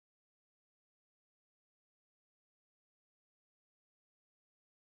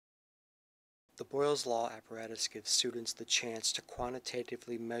The Boyle's Law apparatus gives students the chance to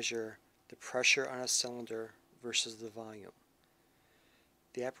quantitatively measure the pressure on a cylinder versus the volume.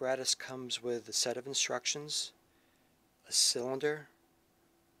 The apparatus comes with a set of instructions, a cylinder,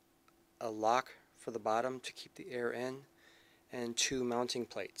 a lock for the bottom to keep the air in, and 2 mounting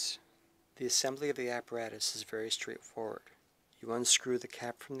plates. The assembly of the apparatus is very straightforward. You unscrew the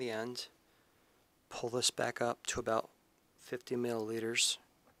cap from the end, pull this back up to about 50 milliliters,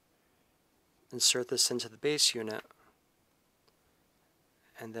 insert this into the base unit,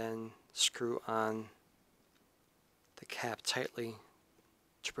 and then screw on the cap tightly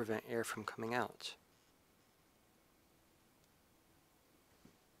to prevent air from coming out.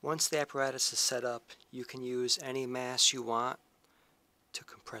 Once the apparatus is set up, you can use any mass you want to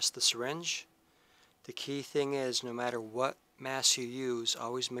compress the syringe. The key thing is, no matter what mass you use,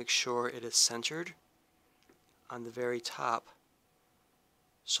 always make sure it is centered on the very top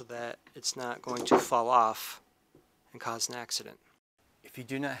so that it's not going to fall off and cause an accident. If you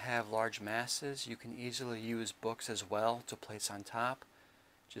do not have large masses, you can easily use books as well to place on top.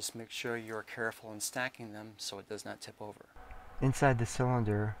 Just make sure you are careful in stacking them so it does not tip over. Inside the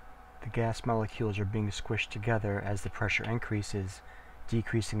cylinder, the gas molecules are being squished together as the pressure increases,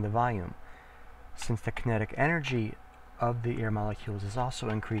 decreasing the volume. Since the kinetic energy of the air molecules is also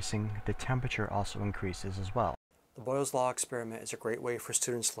increasing, the temperature also increases as well. The Boyle's Law experiment is a great way for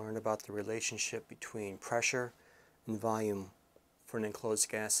students to learn about the relationship between pressure and volume for an enclosed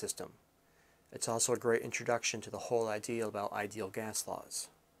gas system. It's also a great introduction to the whole idea about ideal gas laws.